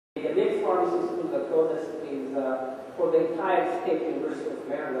The next pharmacy school, the closest, is for the entire state, University of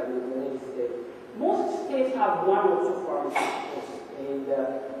Maryland in the United States. Most states have one or two pharmacy schools, and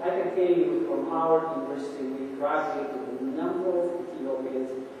I can tell you from Howard University, we graduated a number of Ethiopians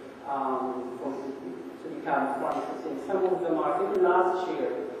to become pharmacists, and some of them are, even last year,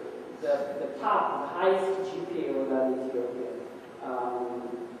 the top, the highest GPA was in Ethiopia.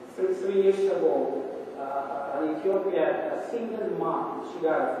 3 years ago, in Ethiopia, a single mom, she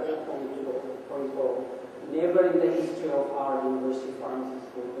got a 4.4. Never in the history of our university pharmacy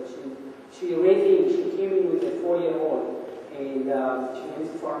school, but she came in with a 4-year-old, and she went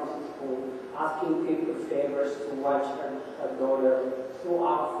to pharmacy school, asking people favors to watch her daughter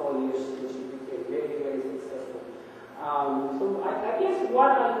throughout 4 years, and she became very, very successful. So I guess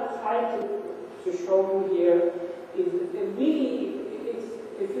what I try to show you here is that really,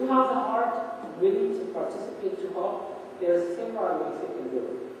 if you have the heart willing to participate to help, there are several ways you can do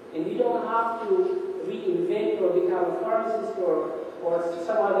it. And you don't have to reinvent or become a pharmacist or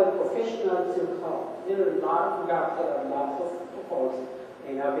some other professional to help. There are a lot of gaps, there are lots of holes,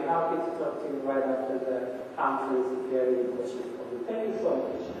 and I'll be happy to talk to you right after the conference if you have any questions for me. Thank you so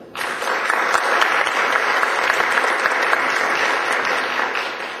much.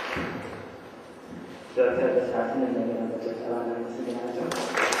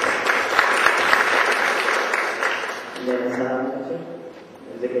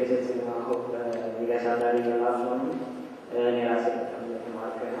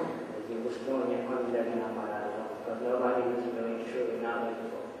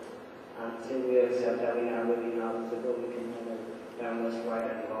 Until we accept that we are really knowledgeable, we can never learn what's right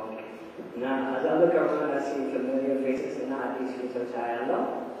and wrong. Now, as I look around, I see familiar faces and not these people I know.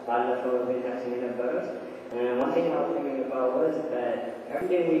 And one thing I was thinking about was that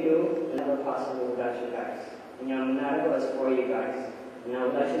everything we do is never possible without you guys. You know, not was for you guys. You know,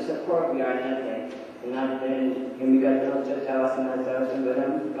 without your support, we are nothing. And not then, we got no just tell us and not tell us,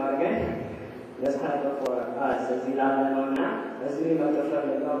 but again. Let's have it for us. As we learn on now, as we go to the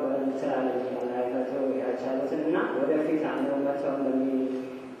global and tell us, and I got to our channels and not, whatever you can know, that's on the me,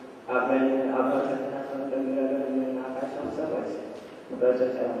 I've been about to pass on the mirror and then I've got some service. But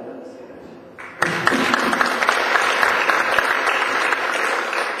just tell us.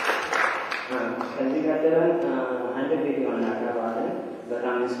 As you got there, under video on that, but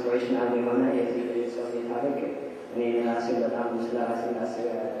I'm inspirational, I'm going to get you so many times. And then I see that I'm just you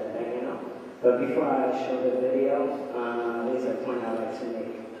know. But before I show the video, there's a point I'd like to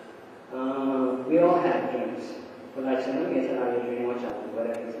make. We all have dreams. But I said, let me get out of your dream, watch out,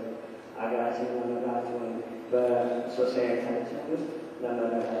 whatever. I got you, I'm not doing. But so say I can't choose,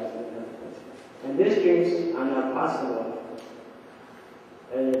 and these dreams are not possible.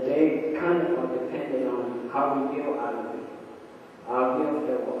 They kind of are dependent on how we view our view of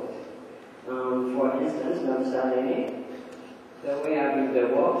the world. For instance, the way I view the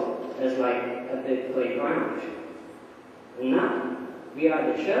world is like a big playground. Now, we are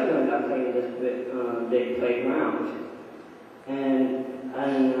the children that play in this big playground. And a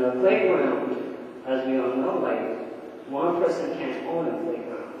playground, as we all know, like, one person can't own a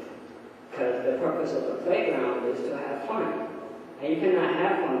playground. Because the purpose of the playground is to have fun. And you cannot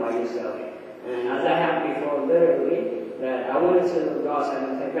have fun by yourself. And as I have before, literally, that I wanted to go outside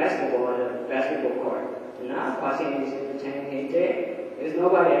and play basketball on a basketball court. And now, passing is there's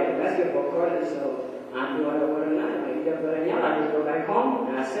nobody at the basketball court, and so I'm doing what I'm not. I just go back home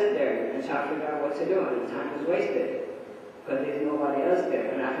and I sit there and try to figure out what to do, and the time is wasted because there's nobody else there,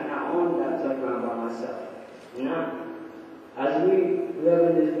 and I cannot own that playground by myself. Now, as we live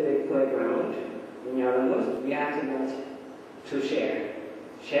in this big playground, we have to learn to share.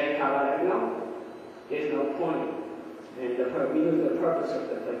 Share Kalarino, there's no point. And we use the purpose of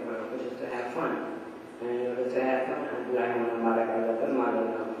the playground, which is to have fun. And in order to have fun,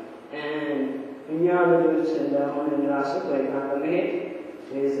 and in Yarladu's and on the Rasa playground,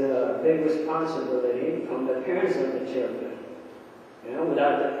 is a big responsibility from the parents of the children. You know,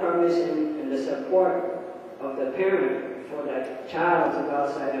 without the permission and the support of the parent for that child to go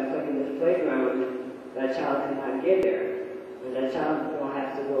outside and play in this playground, that child cannot get there. And that child will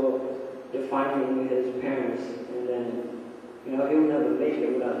have to go defining with his parents, and then, he will never make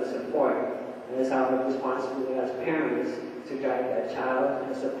it without the support. And it's our responsibility as parents to guide that child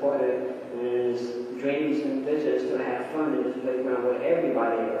and support it in his dreams and visions to have fun in this playground with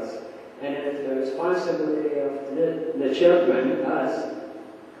everybody else. And it is the responsibility of the children, us,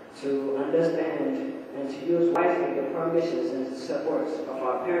 to understand and to use wisely the permissions and supports of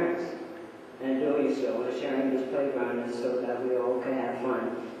our parents. And doing so, and sharing this playground is so that we all can have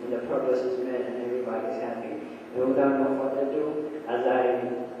fun, and the purpose is met, and everybody's happy. And without no further ado, as I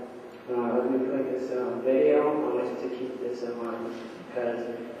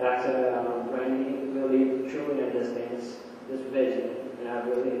understands this vision, and I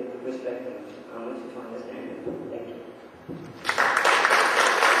really respect him. I want you to understand it. Thank you.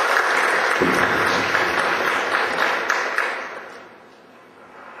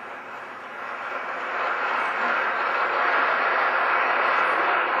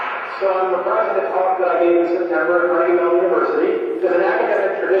 So I'm reprising the talk that I gave in September at Carnegie Mellon University. There's an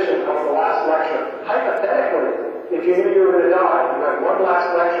academic tradition called the last lecture. Hypothetically, if you knew you were going to die, you had one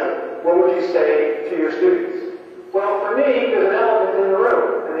last lecture, what would you say to your students? Well, for me, there's an elephant in the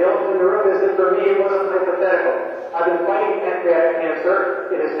room. And the elephant in the room is that for me, it wasn't hypothetical. I've been fighting pancreatic cancer.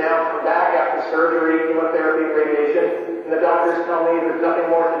 It has now come back after surgery, chemotherapy, and radiation. And the doctors tell me there's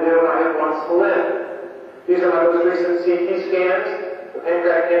nothing more to do and I have months to live. These are my most recent CT scans. The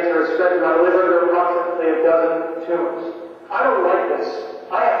pancreatic cancer has spread to my liver. There are approximately a dozen tumors. I don't like this.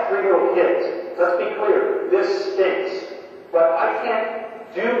 I have 3 little kids. Let's be clear. This stinks. But I can't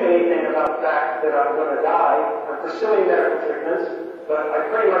do anything about the fact that I'm going to die. I'm pursuing medical treatments, but I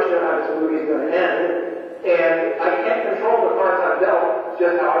pretty much know how this movie is going to end. And I can't control the cards I've dealt,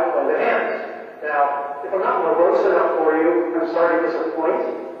 just how I play the hands. Now, if I'm not morose enough for you, I'm sorry to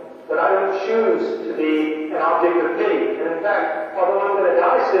disappoint. But I don't choose to be an object of pity. And in fact, although I'm going to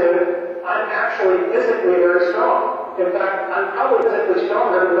die soon, I'm actually physically very strong. In fact, I'm probably physically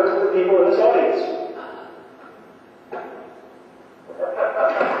stronger than most of the people in this audience.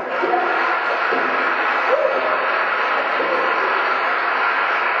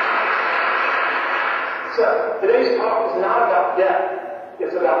 So, today's talk is not about death.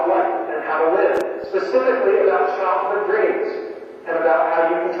 It's about life and how to live. Specifically about childhood dreams. And about how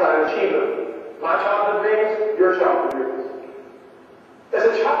you can try to achieve them. My childhood dreams, your childhood dreams. As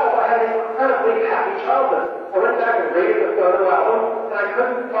a child, I had an incredibly happy childhood. I went back and rated the photo album, and I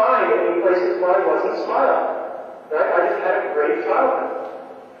couldn't find any places where I wasn't smiling. Right? I just had a great childhood.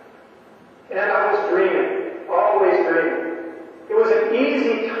 And I was dreaming, always dreaming. It was an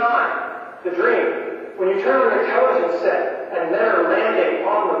easy time to dream. When you turn on your television set, and men are landing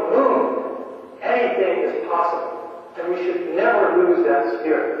on the moon, anything is possible. And we should never lose that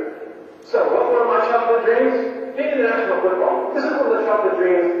spirit. So, what were my childhood dreams? Being international football. This is one of the childhood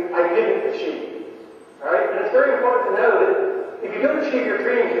dreams I didn't achieve. Alright? And it's very important to know that if you don't achieve your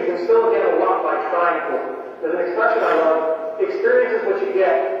dreams, you can still get a lot by trying for it. There's an expression I love, experience is what you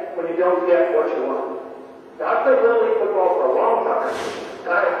get when you don't get what you want. Now, I played Little League football for a long time, and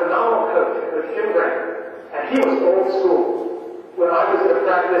I had a phenomenal coach, with Jim Grant, and he was old school. When I was at a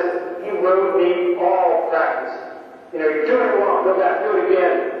practice, he rode me all practice. You know, you're doing it wrong, go back, do it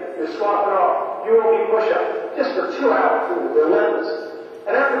again. You're swapping off, you will be push-up. Just for 2 hours, it was relentless.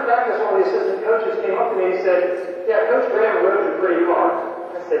 And after practice, one of the assistant coaches came up to me and he said, yeah, Coach Graham rode you pretty hard.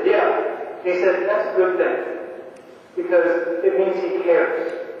 I said, yeah. He said, that's a good thing. Because it means he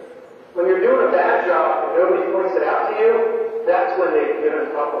cares. When you're doing a bad job and nobody points it out to you, that's when they give it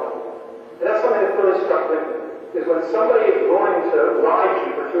a tough one. And that's something that really struck with me. Is when somebody is going to ride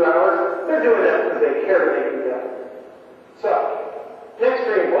you for 2 hours, they're doing that because they care to make you better. So, next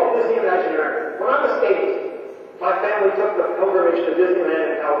dream, Walt Disney Imagineering. When I was 8, my family took the pilgrimage to Disneyland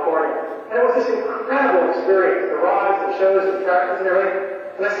in California. And it was this incredible experience, the rides, the shows, the attractions, and everything.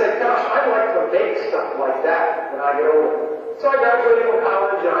 And I said, gosh, I'd like to make stuff like that when I get older. So I graduated from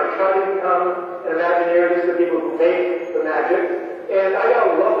college, and I tried to become an Imagineer. These are the people who make the magic. And I got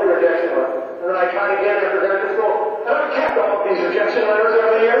a lovely rejection letter. And then I tried again after graduate school. And I've kept all these rejection letters over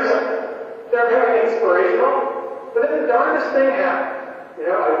the years. They're very inspirational. But then the darndest thing happened.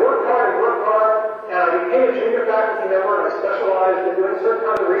 You know, I worked hard, and I became a junior faculty member, and I specialized in doing certain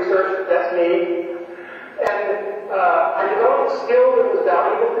kinds of research. That's me. And I developed a skill that was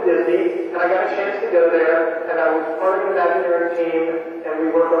valuable to Disney, and I got a chance to go there, and I was part of the Imagineering team, and we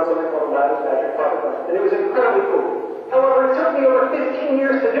worked on something called Aladdin's Magic Carpet Run. And it was incredibly cool. However, it took me over 15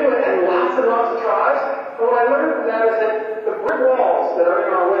 years to do it, and lots of tries. And what I learned from that is that the brick walls that are in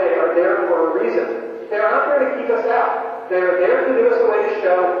our way are there for a reason. They are not there to keep us out. They are there to give us a way to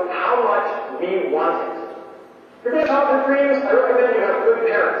show how much we want it. If you're going to childhood dreams, I recommend you have good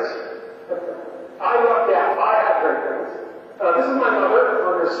parents. I lucked out. I had great parents. This is my mother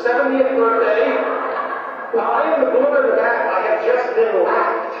on her 70th birthday. I am the balloon in the back. I have just been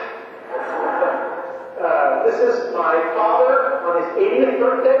laughed. This is my father on his 80th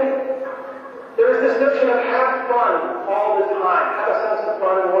birthday. There is this notion of have fun all the time. Have a sense of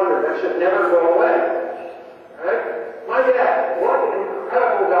fun and wonder. That should never go away. Right? My dad, what an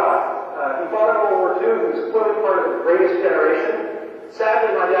incredible guy. He fought in World War II. He was clearly part of the greatest generation.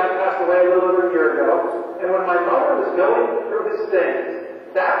 Sadly, my dad passed away a little over a year ago. And when my mother was going through his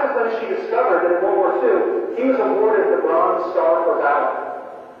things, that was when she discovered that in World War II, he was awarded the Bronze Star for Valor.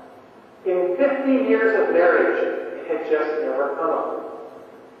 In 50 years of marriage, it had just never come up.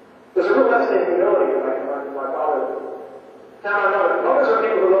 There's a real lesson in humility that I can learn from my father. Now, my mother. Mothers are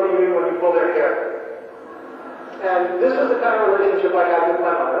people who love you even when you pull their hair. And this was the kind of relationship I had with my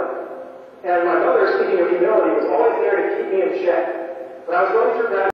mother. And my mother, speaking of humility, was always there to keep me in check. When I was going through